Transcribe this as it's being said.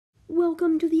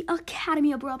Welcome to the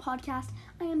Academy of Brawl podcast.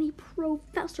 I am the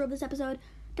professor of this episode,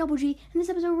 Double G. In this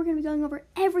episode, we're going to be going over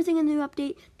everything in the new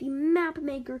update, the map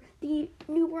maker, the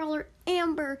new brawler,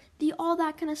 Amber, all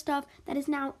that kind of stuff that is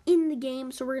now in the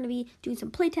game. So we're going to be doing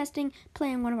some play testing,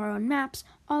 playing one of our own maps,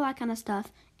 all that kind of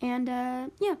stuff. And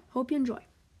hope you enjoy.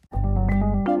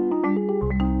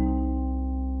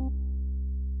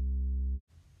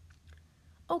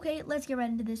 Okay, let's get right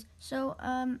into this. So,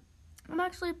 I'm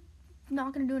actually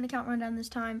not going to do an account rundown this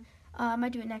time. I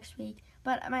might do it next week,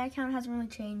 but my account hasn't really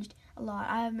changed a lot.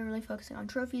 I haven't been really focusing on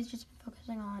trophies, just been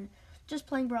focusing on just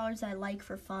playing brawlers that I like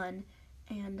for fun,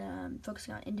 and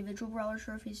focusing on individual brawler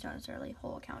trophies, not necessarily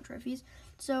whole account trophies.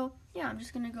 So, yeah, I'm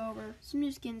just going to go over some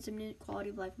new skins, some new quality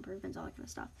of life improvements, all that kind of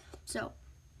stuff. So,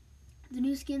 the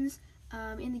new skins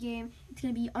in the game, it's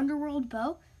going to be Underworld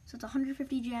Bow, so it's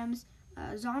 150 gems.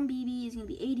 Zombie is going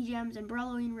to be 80 gems, and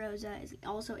Brawloween Rosa is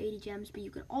also 80 gems, but you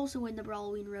can also win the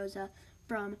Brawloween Rosa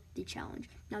from the challenge.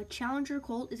 Now, Challenger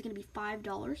Colt is going to be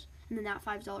 $5, and then that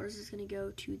 $5 is going to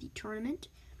go to the tournament.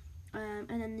 And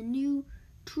then the new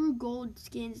True Gold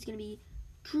skins is going to be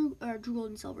True Gold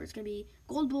and Silver. It's going to be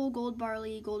Gold Bull, Gold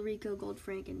Barley, Gold Rico, Gold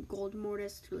Frank, and Gold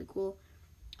Mortis. It's really cool.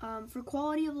 For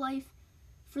quality of life,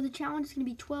 for the challenge, it's going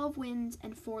to be 12 wins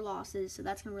and 4 losses, so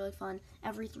that's going to be really fun.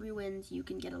 Every 3 wins, you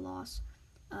can get a loss.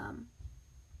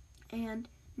 And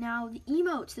now the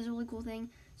emotes is a really cool thing.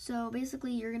 So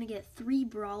basically, you're going to get 3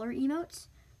 brawler emotes,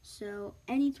 so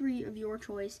any 3 of your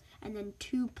choice, and then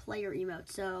 2 player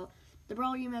emotes. So the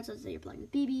brawler emotes, let's say you're playing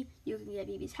with BB, you can get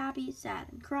BB's happy, sad,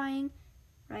 and crying,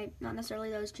 right? Not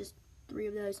necessarily those, just 3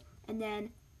 of those. And then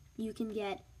you can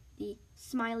get the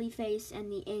smiley face and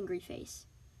the angry face.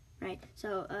 Right,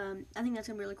 so I think that's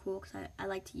going to be really cool because I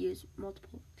like to use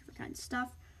multiple different kinds of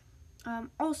stuff.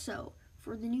 Also,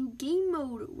 for the new game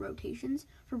mode rotations,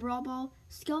 for Brawl Ball,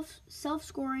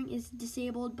 self-scoring is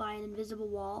disabled by an invisible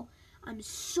wall. I'm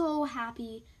so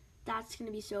happy. That's going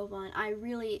to be so fun.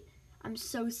 I'm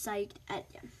so psyched.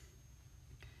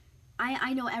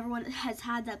 I know everyone has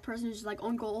had that person who's like,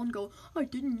 on goal. I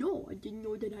didn't know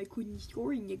that I couldn't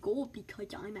score in a goal because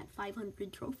I'm at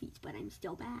 500 trophies, but I'm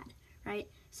still bad. Right?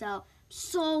 So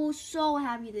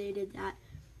happy they did that.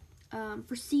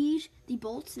 For Siege, the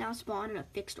bolts now spawn in a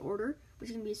fixed order, which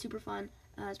is going to be super fun,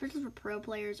 especially for pro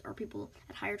players or people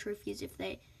at higher trophies. If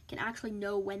they can actually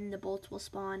know when the bolts will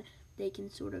spawn, they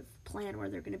can sort of plan where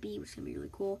they're going to be, which is going to be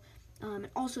really cool. And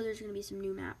also, there's going to be some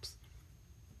new maps.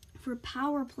 For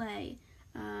Power Play,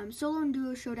 Solo and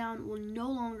Duo Showdown will no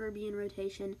longer be in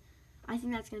rotation. I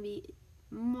think that's going to be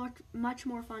much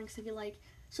more fun because I feel like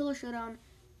Solo Showdown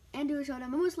and Duo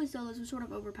Showdown, but mostly solos, were sort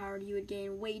of overpowered. You would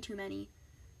gain way too many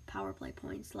power play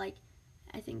points. Like,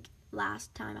 I think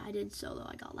last time I did solo,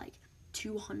 I got like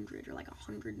 200 or like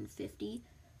 150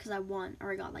 because I won,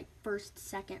 or I got like first,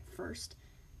 second, first,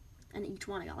 and each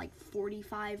one I got like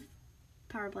 45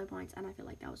 power play points, and I feel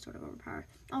like that was sort of overpowered.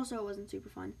 Also, it wasn't super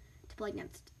fun to play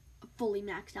against a fully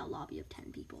maxed out lobby of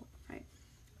 10 people, right?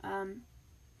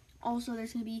 Also,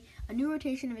 there's going to be a new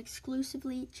rotation of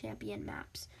exclusively champion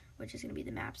maps, which is going to be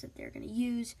the maps that they're going to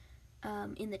use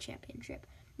in the championship.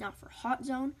 Now, for Hot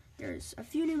Zone, there's a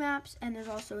few new maps, and there's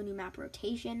also a new map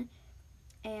rotation.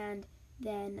 And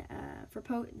then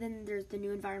then there's the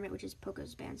new environment, which is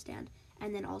Poco's Bandstand.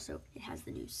 And then also, it has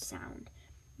the new sound.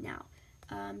 Now,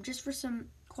 just for some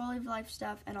quality of life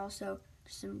stuff, and also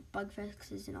just some bug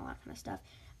fixes and all that kind of stuff.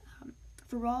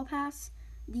 For Raw Pass,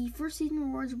 the first season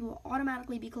rewards will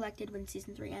automatically be collected when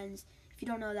Season 3 ends. If you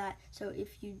don't know that, so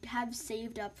if you have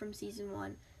saved up from Season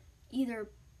 1, either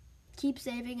keep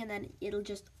saving and then it'll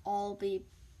just all be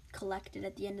collected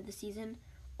at the end of the season,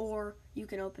 or you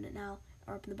can open it now,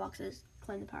 or open the boxes,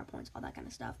 claim the power points, all that kind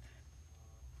of stuff.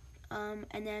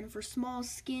 And then for small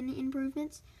skin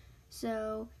improvements,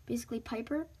 so basically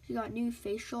Piper, she got new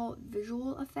facial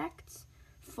visual effects.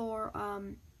 For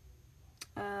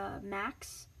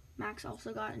Max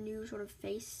also got a new sort of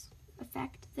face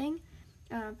effect thing.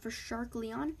 For Shark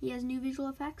Leon, he has new visual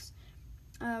effects.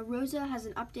 Rosa has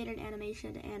an updated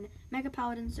animation, and Mega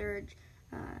Paladin Surge,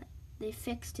 they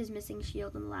fixed his missing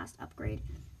shield in the last upgrade.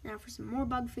 Now for some more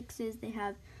bug fixes, they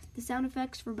have the sound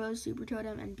effects for Bo's Super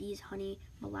Totem and Bee's Honey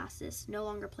Molasses no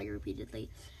longer play repeatedly,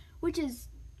 which is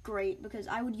great because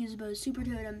I would use Bo's Super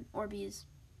Totem or Bee's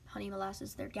Honey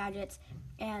Molasses, their gadgets,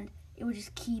 and it would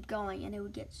just keep going, and it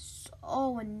would get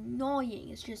so annoying.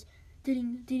 It's just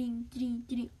ding,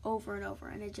 over and over,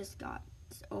 and it just got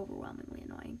overwhelmingly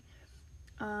annoying.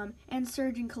 And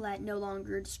Surge and Colette no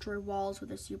longer destroy walls with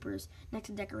their supers next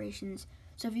to decorations.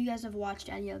 So if you guys have watched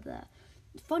any of the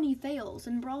funny fails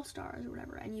in Brawl Stars or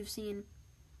whatever, and you've seen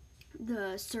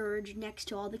the surge next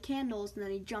to all the candles, and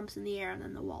then he jumps in the air, and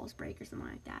then the walls break or something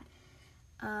like that.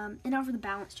 And now for the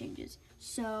balance changes.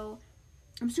 So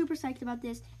I'm super psyched about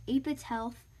this. 8-Bit's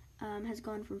health has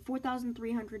gone from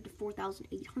 4,300 to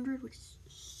 4,800, which is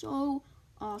so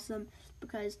awesome,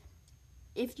 because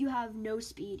if you have no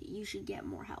speed, you should get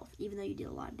more health, even though you did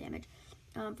a lot of damage.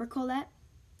 For Colette,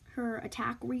 her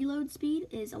attack reload speed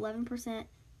is 11%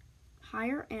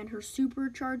 higher, and her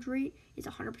supercharge rate is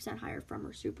 100% higher from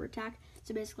her super attack.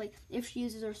 So basically, if she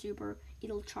uses her super,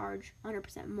 it'll charge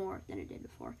 100% more than it did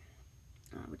before,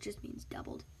 which just means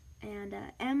doubled. And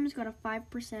M's got a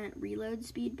 5% reload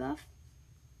speed buff.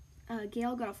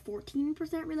 Gale got a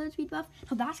 14% reload speed buff.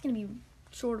 So that's going to be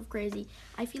sort of crazy.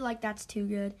 I feel like that's too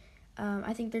good.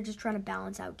 I think they're just trying to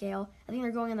balance out Gale. I think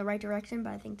they're going in the right direction,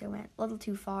 but I think they went a little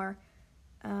too far.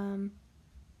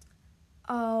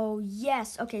 Oh,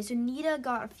 yes. Okay, so Nita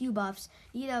got a few buffs.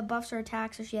 Nita buffs her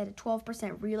attack, so she had a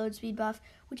 12% reload speed buff,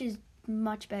 which is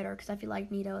much better, because I feel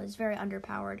like Nita is very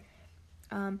underpowered.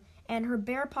 And her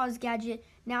Bear Paws gadget,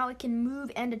 now it can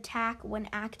move and attack when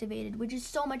activated, which is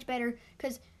so much better,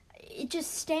 because it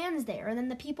just stands there, and then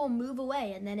the people move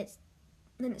away, and then it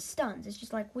stuns. It's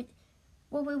just like, what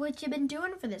you been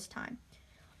doing for this time?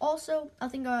 Also, I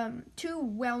think 2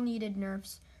 well-needed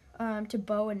nerfs to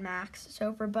Bo and Max.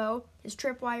 So for Bo, his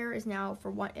tripwire is now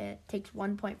it takes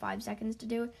 1.5 seconds to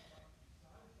do it.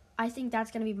 I think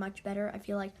that's going to be much better. I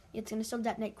feel like it's going to still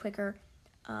detonate quicker,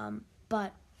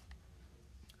 but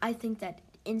I think that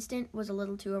instant was a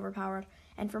little too overpowered.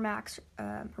 And for Max,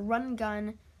 her run and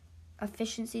gun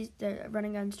efficiencies, the run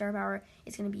and gun star power,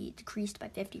 is going to be decreased by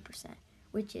 50%,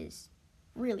 which is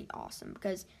really awesome,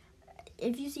 because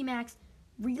if you see Max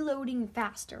reloading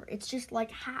faster, it's just like,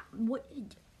 how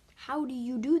do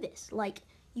you do this? Like,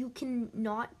 you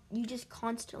just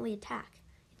constantly attack.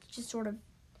 It's just sort of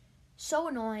so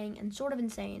annoying and sort of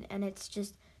insane, and it's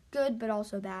just good but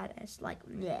also bad. It's like,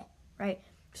 yeah, right?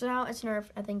 So now it's nerfed.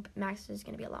 I think Max is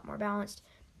going to be a lot more balanced.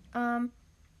 Yeah,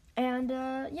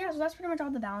 so that's pretty much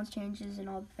all the balance changes and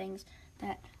all the things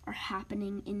that are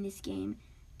happening in this game.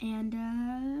 And,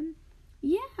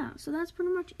 yeah, so that's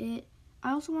pretty much it.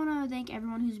 I also want to thank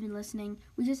everyone who's been listening.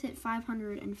 We just hit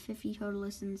 550 total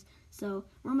listens, so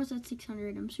we're almost at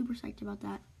 600. I'm super psyched about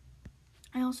that.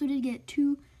 I also did get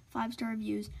 2 5-star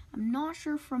reviews. I'm not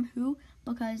sure from who,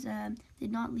 because they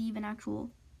did not leave an actual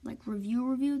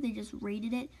review. They just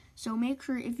rated it. So make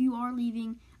sure, if you are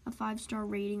leaving a 5-star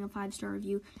rating, a 5-star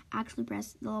review, actually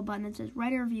press the little button that says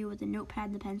write a review with a notepad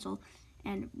and the pencil,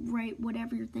 and write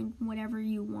whatever you're thinking, whatever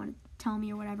you want to tell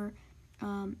me or whatever.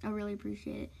 I really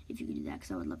appreciate it if you could do that, because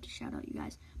I would love to shout out you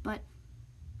guys. But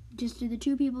just to the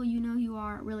 2 people you know you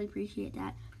are, really appreciate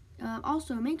that.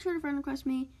 Also, make sure to friend request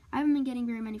me. I haven't been getting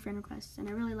very many friend requests, and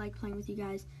I really like playing with you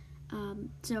guys.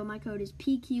 So my code is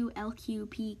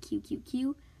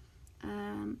PQLQPQQQ.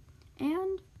 And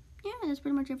yeah, that's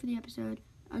pretty much it for the episode.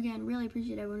 Again, really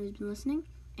appreciate everyone who's been listening,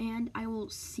 and I will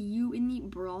see you in the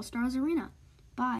Brawl Stars arena.